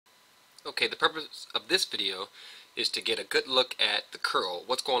Okay, the purpose of this video is to get a good look at the curl,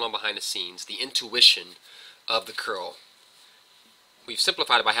 what's going on behind the scenes, the intuition of the curl. We've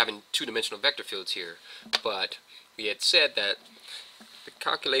simplified it by having two-dimensional vector fields here, but we had said that the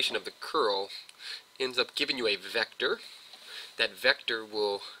calculation of the curl ends up giving you a vector. That vector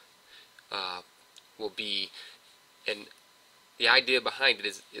will be, and the idea behind it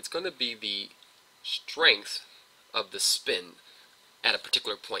is it's going to be the strength of the spin at a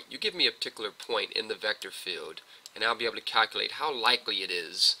particular point. You give me a particular point in the vector field, and I'll be able to calculate how likely it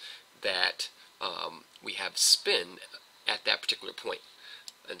is that we have spin at that particular point.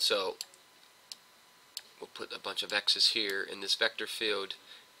 And so we'll put a bunch of x's here in this vector field,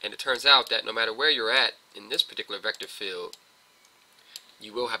 and it turns out that no matter where you're at in this particular vector field,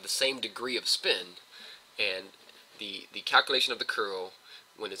 you will have the same degree of spin, and the calculation of the curl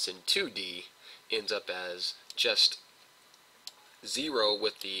when it's in 2D ends up as just 0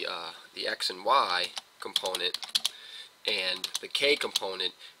 with the x and y component, and the k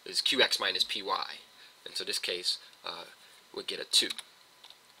component is qx minus py. And so this case would get a 2.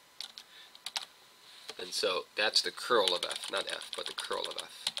 And so that's the curl of f, not f, but the curl of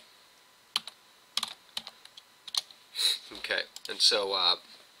f. Okay, and so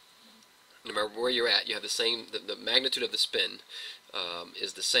no matter where you're at, you have the same, the magnitude of the spin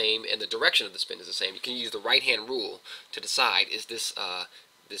is the same, and the direction of the spin is the same. You can use the right-hand rule to decide, is this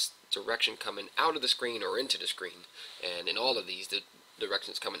this direction coming out of the screen or into the screen? And in all of these, the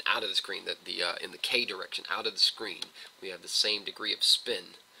direction is coming out of the screen. In the k direction, out of the screen, we have the same degree of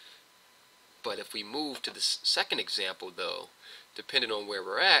spin. But if we move to the second example, though, depending on where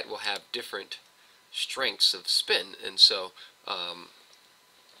we're at, we'll have different strengths of spin. And so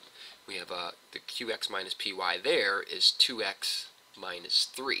we have the qx minus py there is 2x minus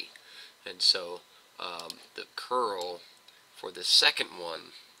 3. And so the curl for the second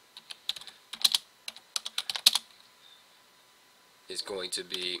one is going to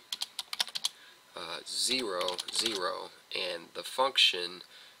be 0, 0, and the function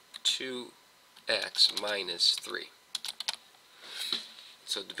 2x minus 3.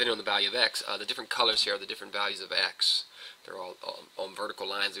 So depending on the value of x, the different colors here are the different values of x. They're all on vertical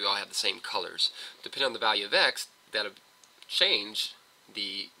lines. They all have the same colors. Depending on the value of x, that'll change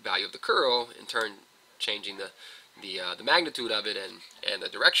the value of the curl, in turn changing the magnitude of it and the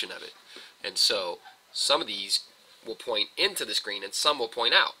direction of it. And so some of these will point into the screen and some will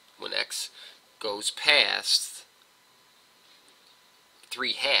point out when x goes past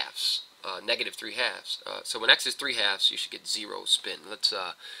 3/2, negative 3/2. So when x is 3/2, you should get 0 spin.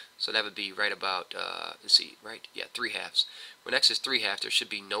 So that would be right about, let's see, right? Yeah, 3/2. When x is 3/2, there should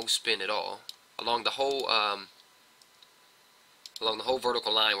be no spin at all along the whole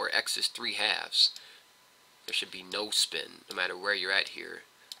vertical line where x is 3/2. There should be no spin, no matter where you're at here.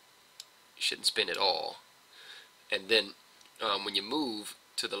 You shouldn't spin at all. And then when you move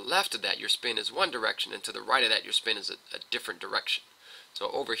to the left of that, your spin is one direction, and to the right of that, your spin is a different direction. So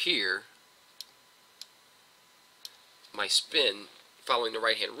over here, my spin, following the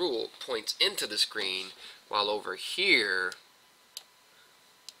right-hand rule, points into the screen, while over here,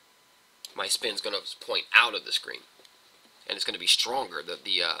 my spin's going to point out of the screen, and it's going to be stronger.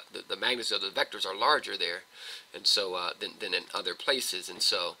 The magnitudes of the vectors are larger there, and so than in other places, and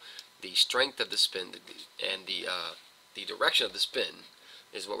so the strength of the spin and the direction of the spin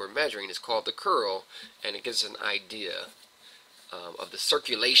is what we're measuring. It's called the curl, and it gives us an idea of the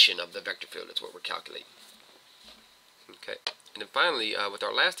circulation of the vector field. That's what we're calculating. Okay, and then finally, with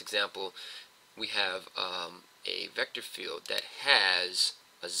our last example, we have a vector field that has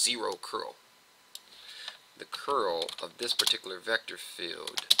a 0 curl. The curl of this particular vector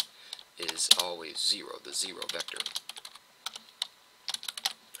field is always 0, the 0 vector.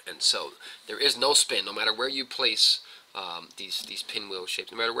 And so there is no spin, no matter where you place these pinwheel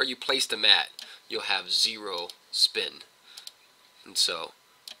shapes. No matter where you place them at, you'll have 0 spin. And so,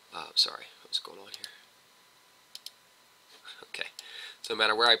 sorry, what's going on here? Okay, so no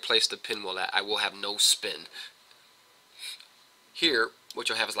matter where I place the pinwheel at, I will have no spin. Here, what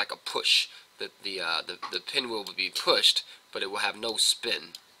you'll have is like a push. The pinwheel will be pushed, but it will have no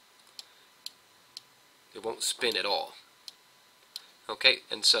spin. It won't spin at all. Okay,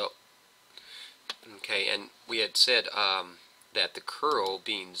 and so, okay, and we had said that the curl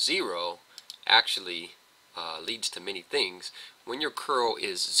being 0 actually leads to many things. When your curl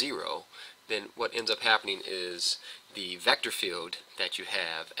is 0, then what ends up happening is the vector field that you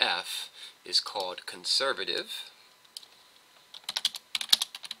have, f, is called conservative.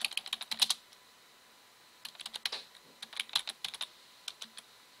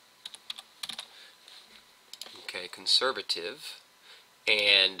 Okay, conservative,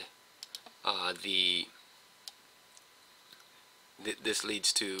 and this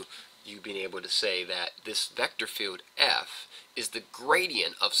leads to you being able to say that this vector field f is the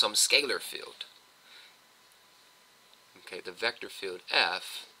gradient of some scalar field. Okay, the vector field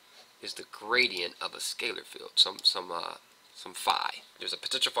f is the gradient of a scalar field, some phi. There's a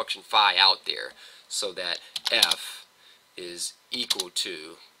potential function phi out there, so that f is equal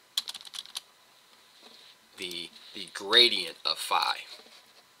to the gradient of phi.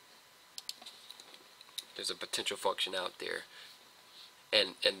 There's a potential function out there,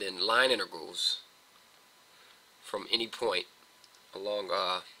 and then line integrals from any point along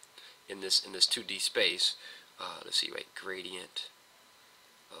in this 2D space. Let's see, right? Gradient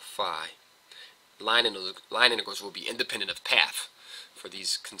of phi. Line integrals will be independent of path for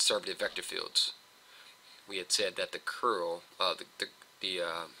these conservative vector fields. We had said that the curl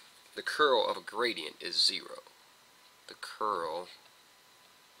the curl of a gradient is 0. The curl,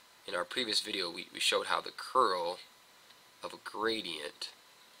 in our previous video, we showed how the curl of a gradient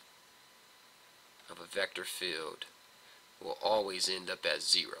of a vector field will always end up as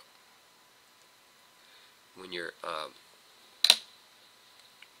 0. When you're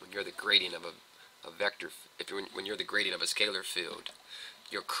the gradient of a vector, when you're the gradient of a scalar field,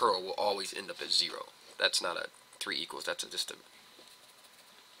 your curl will always end up as 0. That's not a 3 equals. That's just a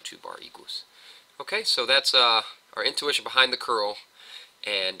 2 bar equals. Okay, so that's our intuition behind the curl,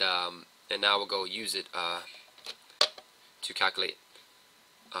 and now we'll go use it to calculate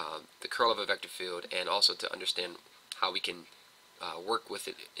the curl of a vector field, and also to understand how we can work with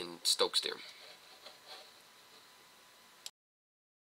it in Stokes' theorem.